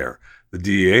fire. The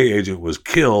DEA agent was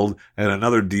killed, and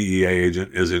another DEA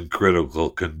agent is in critical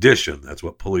condition. That's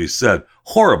what police said.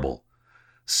 Horrible.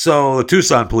 So the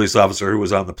Tucson police officer who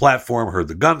was on the platform heard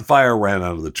the gunfire, ran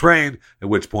onto the train, at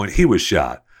which point he was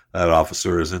shot. That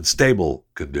officer is in stable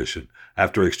condition.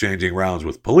 After exchanging rounds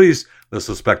with police, the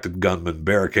suspected gunman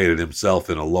barricaded himself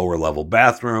in a lower-level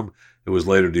bathroom. It was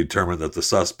later determined that the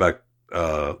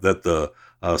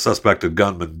suspected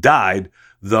gunman died,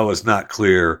 though it's not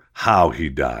clear how he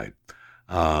died.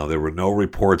 There were no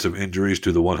reports of injuries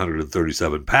to the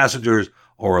 137 passengers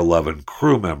or 11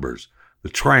 crew members. The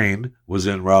train was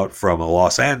en route from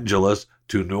Los Angeles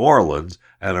to New Orleans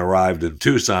and arrived in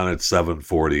Tucson at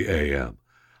 7:40 a.m.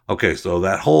 Okay, so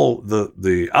that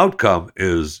the outcome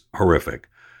is horrific,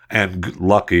 and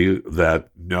lucky that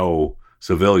no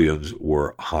civilians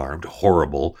were harmed.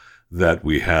 Horrible that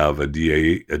we have a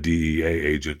DEA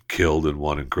agent killed and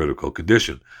one in critical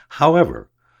condition. However,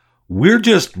 we're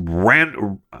just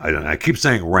I keep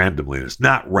saying randomly, and it's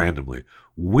not randomly.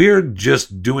 We're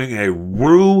just doing a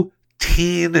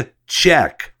routine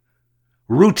check.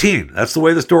 Routine. That's the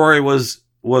way the story was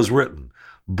written.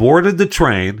 Boarded the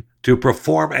train to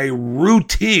perform a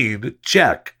routine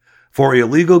check for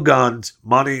illegal guns,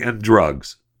 money, and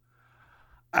drugs.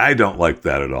 I don't like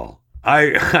that at all.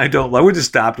 I don't like. We just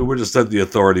stopped and we just sent the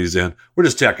authorities in. We're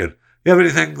just checking. You have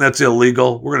anything that's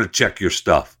illegal? We're going to check your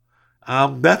stuff.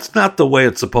 That's not the way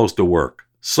it's supposed to work.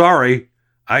 Sorry.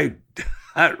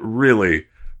 That really,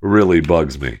 really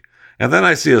bugs me. And then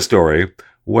I see a story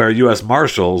where U.S.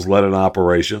 Marshals led an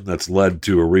operation that's led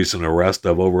to a recent arrest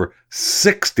of over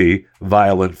 60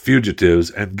 violent fugitives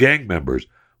and gang members,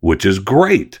 which is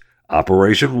great.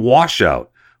 Operation Washout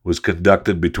was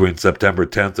conducted between September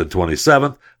 10th and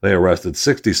 27th. They arrested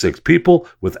 66 people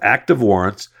with active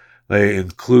warrants. They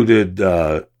included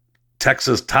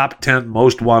Texas top 10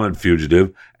 most wanted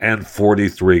fugitive and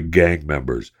 43 gang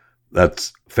members.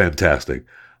 That's fantastic.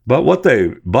 But what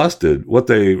they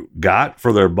got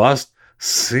for their bust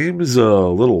seems a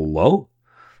little low.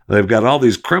 They've got all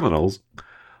these criminals,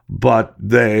 but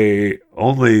here's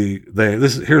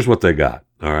what they got.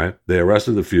 All right. They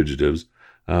arrested the fugitives.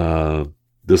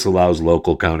 This allows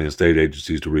local, county, and state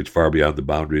agencies to reach far beyond the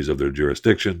boundaries of their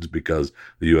jurisdictions because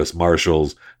the U.S.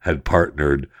 Marshals had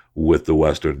partnered with the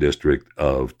Western District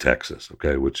of Texas,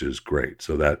 okay, which is great.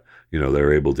 So that,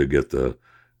 they're able to get the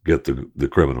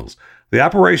criminals. The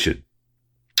operation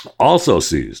also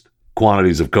seized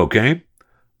quantities of cocaine,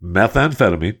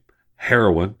 methamphetamine,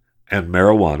 heroin, and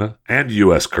marijuana, and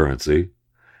U.S. currency,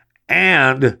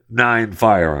 and 9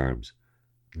 firearms.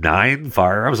 9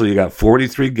 firearms. So you got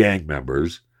 43 gang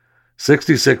members,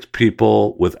 66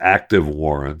 people with active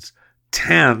warrants,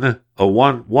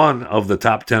 one of the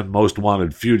top 10 most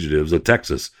wanted fugitives, a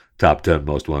Texas top 10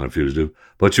 most wanted fugitive,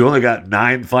 but you only got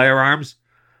 9 firearms?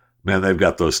 Man, they've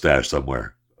got those stashed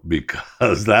somewhere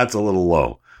because that's a little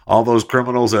low. All those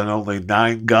criminals and only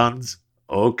 9 guns?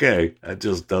 Okay, that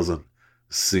just doesn't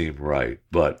seem right.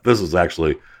 But this is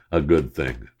actually a good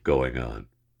thing going on.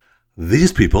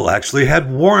 These people actually had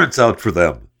warrants out for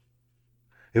them.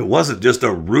 It wasn't just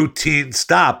a routine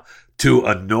stop to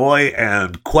annoy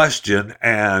and question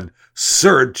and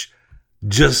search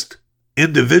just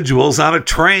individuals on a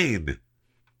train.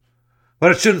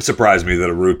 But it shouldn't surprise me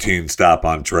that a routine stop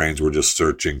on trains were just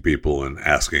searching people and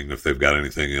asking if they've got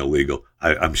anything illegal.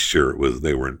 I'm sure it was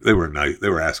they were nice. They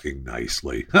were asking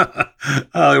nicely. They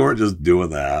weren't just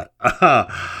doing that.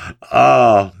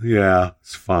 Oh yeah,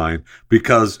 it's fine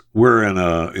because we're in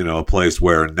a place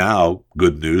where now,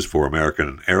 good news for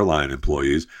American airline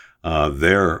employees,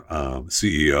 their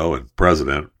CEO and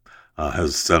president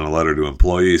has sent a letter to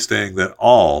employees saying that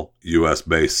all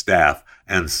U.S.-based staff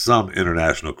and some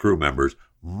international crew members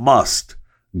must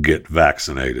get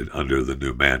vaccinated under the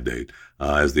new mandate,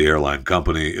 as the airline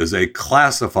company is a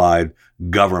classified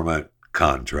government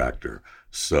contractor.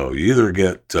 So you either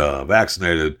get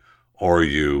vaccinated or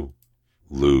you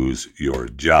lose your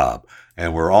job.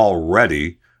 And we're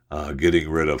already getting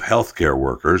rid of healthcare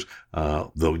workers.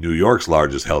 The New York's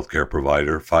largest healthcare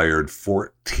provider fired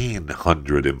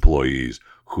 1,400 employees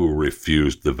who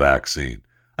refused the vaccine.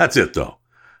 That's it, though.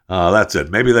 That's it.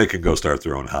 Maybe they can go start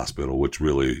their own hospital, which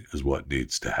really is what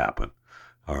needs to happen.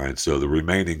 All right. So the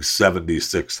remaining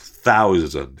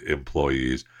 76,000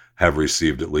 employees have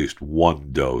received at least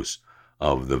 1 dose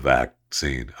of the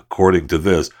vaccine. According to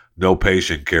this, no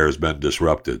patient care has been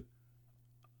disrupted.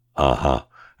 And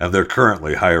they're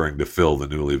currently hiring to fill the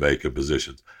newly vacant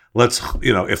positions.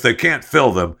 If they can't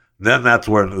fill them, then that's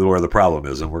where the problem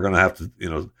is, and we're going to have to,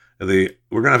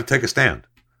 we're going to have to take a stand.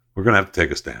 We're going to have to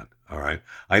take a stand. All right.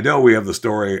 I know we have the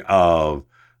story of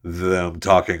them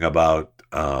talking about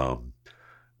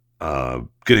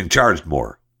getting charged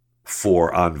more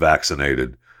for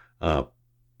unvaccinated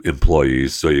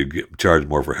employees, so you get charged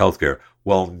more for healthcare.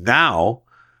 Well, now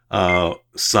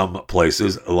some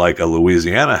places like a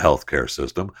Louisiana healthcare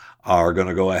system are going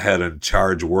to go ahead and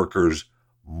charge workers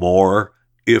more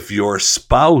if your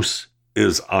spouse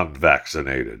is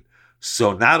unvaccinated.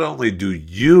 So not only do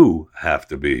you have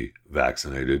to be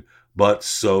vaccinated, but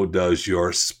so does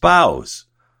your spouse.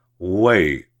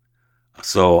 Wait,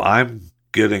 so I'm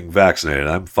getting vaccinated.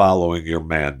 I'm following your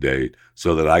mandate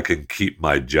so that I can keep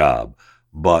my job.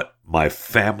 But my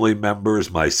family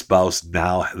members, my spouse,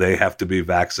 now they have to be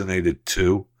vaccinated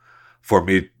too for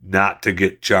me not to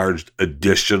get charged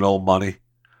additional money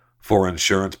for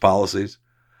insurance policies.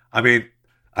 I mean,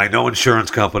 I know insurance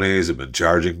companies have been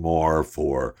charging more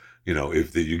for,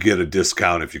 if you get a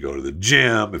discount if you go to the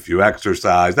gym, if you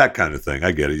exercise, that kind of thing.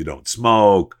 I get it. You don't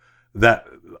smoke. They've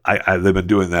been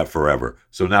doing that forever.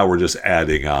 So now we're just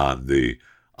adding on the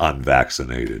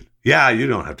unvaccinated. Yeah, you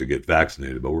don't have to get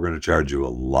vaccinated, but we're going to charge you a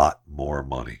lot more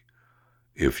money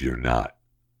if you're not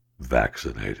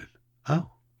vaccinated.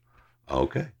 Oh,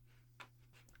 okay.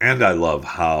 And I love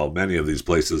how many of these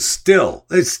places still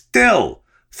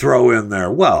throw in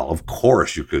there, well, of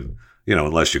course you could,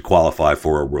 unless you qualify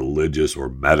for a religious or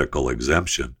medical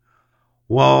exemption.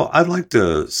 Well, I'd like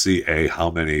to see, how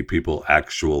many people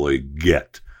actually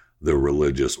get the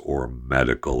religious or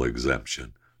medical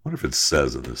exemption. I wonder if it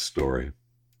says in this story.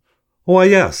 Well,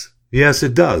 yes,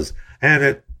 it does. And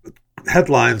it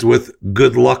headlines with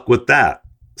good luck with that.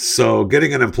 So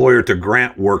getting an employer to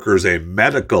grant workers a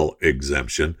medical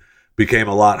exemption became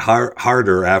a lot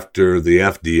harder after the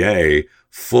FDA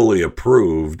fully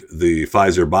approved the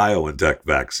Pfizer-BioNTech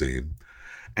vaccine.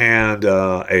 And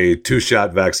a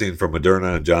 2-shot vaccine from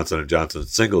Moderna and Johnson &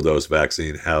 Johnson's single-dose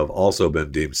vaccine have also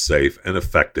been deemed safe and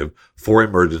effective for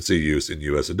emergency use in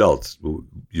U.S. adults.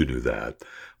 You knew that.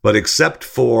 But except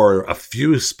for a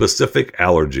few specific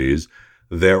allergies,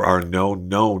 there are no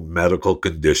known medical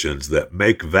conditions that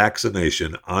make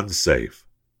vaccination unsafe.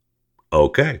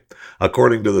 Okay.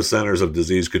 According to the Centers of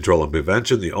Disease Control and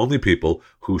Prevention, the only people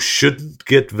who shouldn't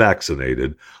get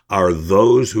vaccinated are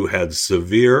those who had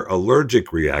severe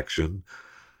allergic reaction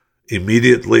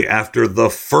immediately after the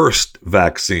first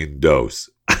vaccine dose.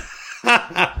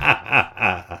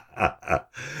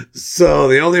 So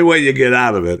the only way you get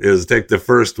out of it is take the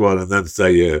first one and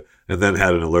then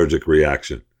had an allergic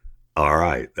reaction. All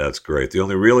right, that's great. The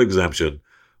only real exemption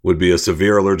would be a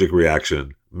severe allergic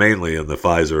reaction, mainly in the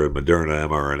Pfizer and Moderna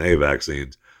mRNA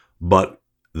vaccines, but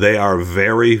they are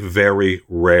very, very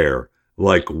rare,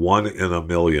 like 1 in a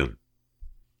million.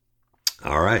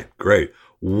 All right, great.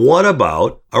 What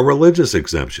about a religious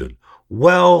exemption?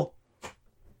 Well,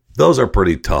 those are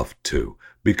pretty tough too,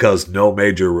 because no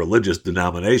major religious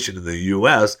denomination in the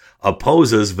U.S.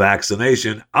 opposes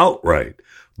vaccination outright.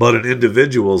 But an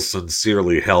individual's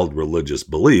sincerely held religious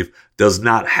belief does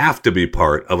not have to be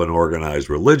part of an organized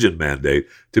religion mandate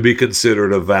to be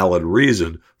considered a valid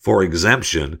reason for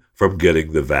exemption from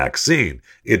getting the vaccine.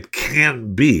 It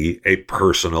can be a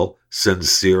personal,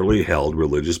 sincerely held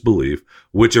religious belief,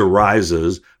 which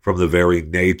arises from the very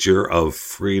nature of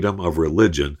freedom of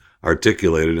religion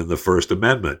articulated in the First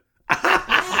Amendment.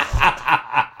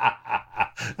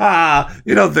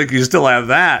 You don't think you still have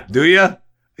that, do you?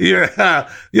 You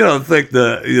don't think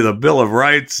the Bill of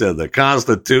Rights and the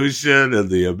Constitution and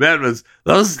the amendments,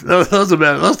 those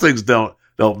things don't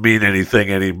mean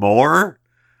anything anymore?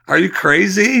 Are you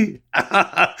crazy?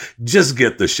 Just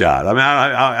get the shot. I mean,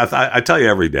 I tell you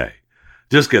every day,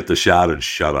 just get the shot and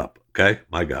shut up. Okay?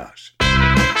 My gosh.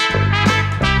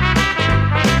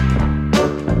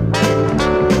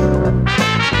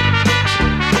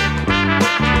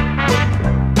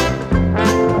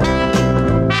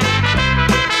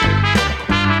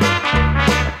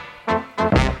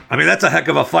 I mean, that's a heck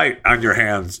of a fight on your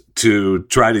hands to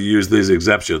try to use these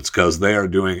exemptions, because they are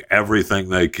doing everything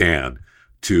they can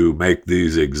to make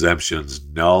these exemptions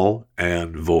null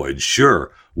and void.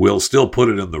 Sure, we'll still put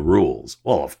it in the rules.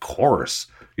 Well, of course,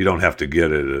 you don't have to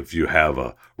get it if you have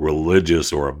a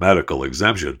religious or a medical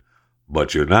exemption,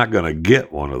 but you're not going to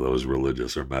get one of those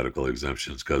religious or medical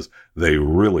exemptions because they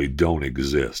really don't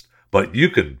exist. But you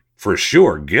can for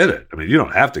sure get it. I mean, you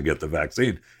don't have to get the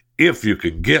vaccine if you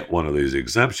can get one of these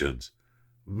exemptions,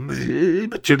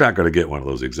 but you're not going to get one of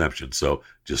those exemptions. So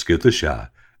just get the shot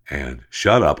and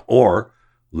shut up, or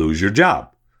lose your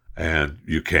job and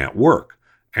you can't work.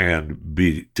 And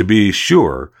to be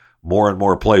sure, more and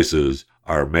more places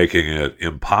are making it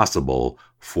impossible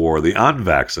for the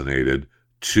unvaccinated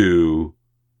to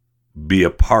be a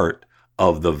part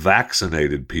of the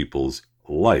vaccinated people's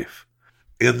life.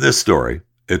 In this story,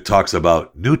 it talks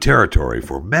about new territory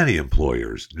for many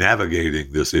employers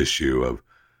navigating this issue of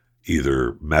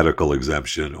either medical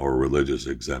exemption or religious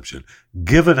exemption,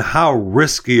 given how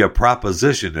risky a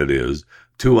proposition it is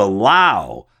to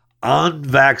allow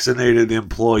unvaccinated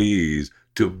employees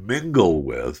to mingle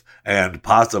with and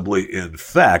possibly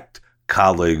infect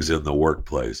colleagues in the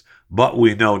workplace. But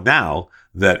we know now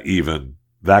that even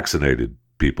vaccinated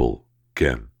people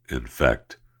can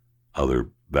infect other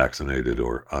vaccinated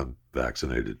or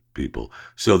unvaccinated people.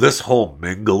 So this whole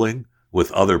mingling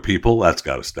with other people, that's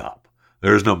got to stop.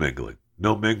 There's no mingling.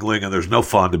 No mingling, and there's no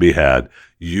fun to be had.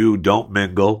 You don't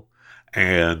mingle,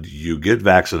 and you get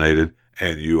vaccinated,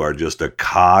 and you are just a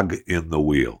cog in the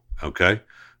wheel, okay?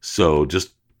 So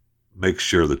just make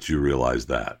sure that you realize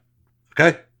that,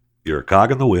 okay? You're a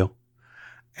cog in the wheel,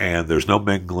 and there's no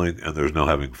mingling, and there's no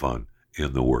having fun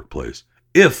in the workplace.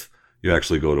 If you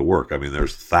actually go to work. I mean,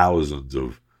 there's thousands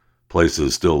of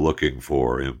places still looking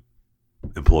for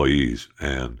employees,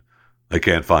 and they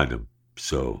can't find them.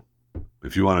 So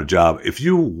if you want a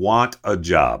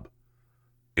job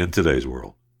in today's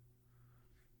world,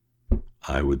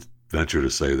 I would venture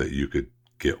to say that you could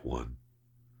get one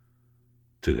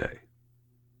today.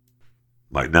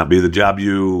 Might not be the job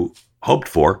you hoped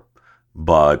for,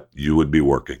 but you would be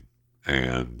working.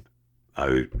 And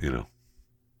I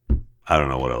don't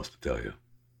know what else to tell you.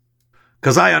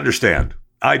 Because I understand.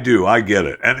 I do. I get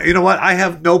it. And you know what? I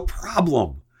have no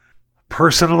problem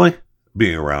personally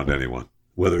being around anyone,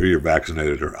 whether you're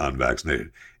vaccinated or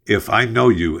unvaccinated. If I know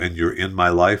you and you're in my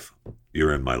life,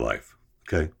 you're in my life.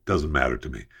 Okay? Doesn't matter to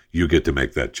me. You get to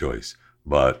make that choice.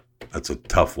 But that's a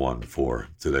tough one for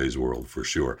today's world for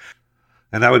sure.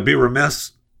 And I would be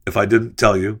remiss if I didn't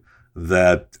tell you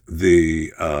that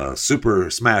the Super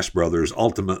Smash Brothers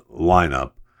Ultimate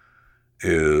lineup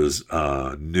is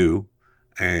new,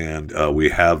 and we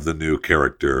have the new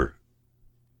character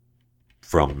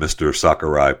from Mr.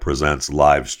 Sakurai Presents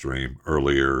live stream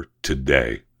earlier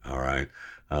today. All right,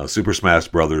 Super Smash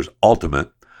Brothers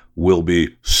Ultimate will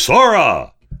be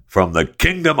Sora from the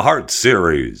Kingdom Hearts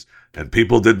series, and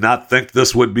people did not think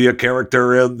this would be a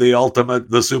character in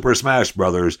the Super Smash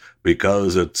Brothers,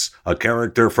 because it's a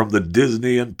character from the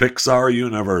Disney and Pixar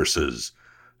universes.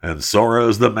 And Sora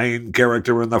is the main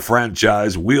character in the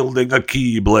franchise, wielding a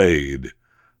keyblade.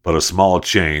 But a small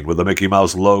chain with a Mickey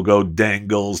Mouse logo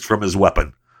dangles from his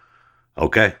weapon.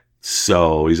 Okay,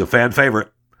 so he's a fan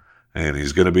favorite. And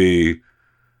he's going to be,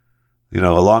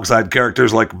 alongside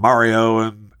characters like Mario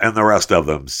and the rest of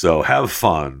them. So have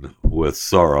fun with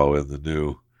Sora in the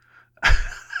new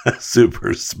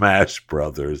Super Smash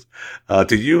Brothers.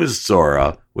 To use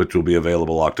Sora, which will be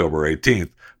available October 18th,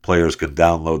 players can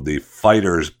download the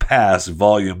Fighters Pass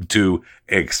Volume 2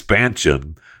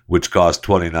 expansion, which costs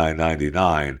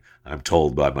 $29.99. I'm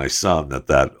told by my son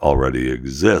that already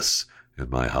exists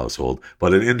in my household.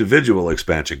 But an individual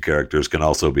expansion characters can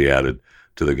also be added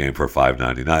to the game for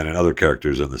 $5.99. And other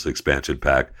characters in this expansion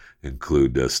pack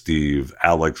include Steve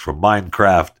Alex from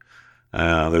Minecraft.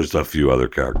 There's a few other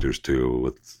characters, too,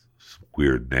 with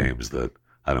weird names that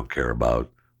I don't care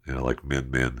about, like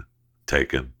Min,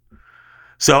 Taken.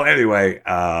 So anyway,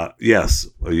 yes,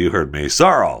 you heard me.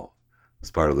 Sorrow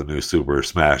is part of the new Super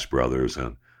Smash Brothers,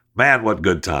 and man, what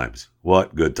good times!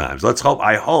 What good times! Let's hope.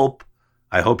 I hope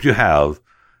you have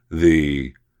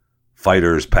the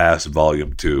Fighters Pass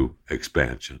Volume 2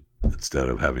 expansion instead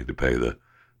of having to pay the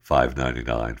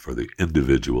 $5.99 for the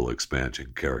individual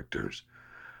expansion characters.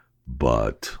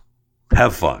 But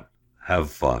have fun,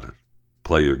 and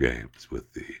play your games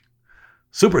with the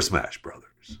Super Smash Brothers.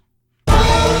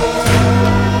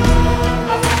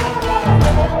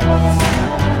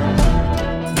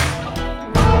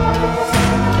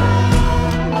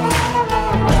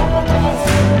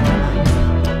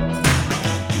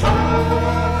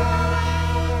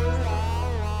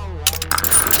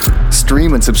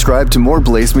 Stream and subscribe to more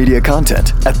Blaze Media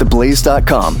content at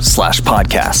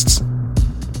theblaze.com/podcasts.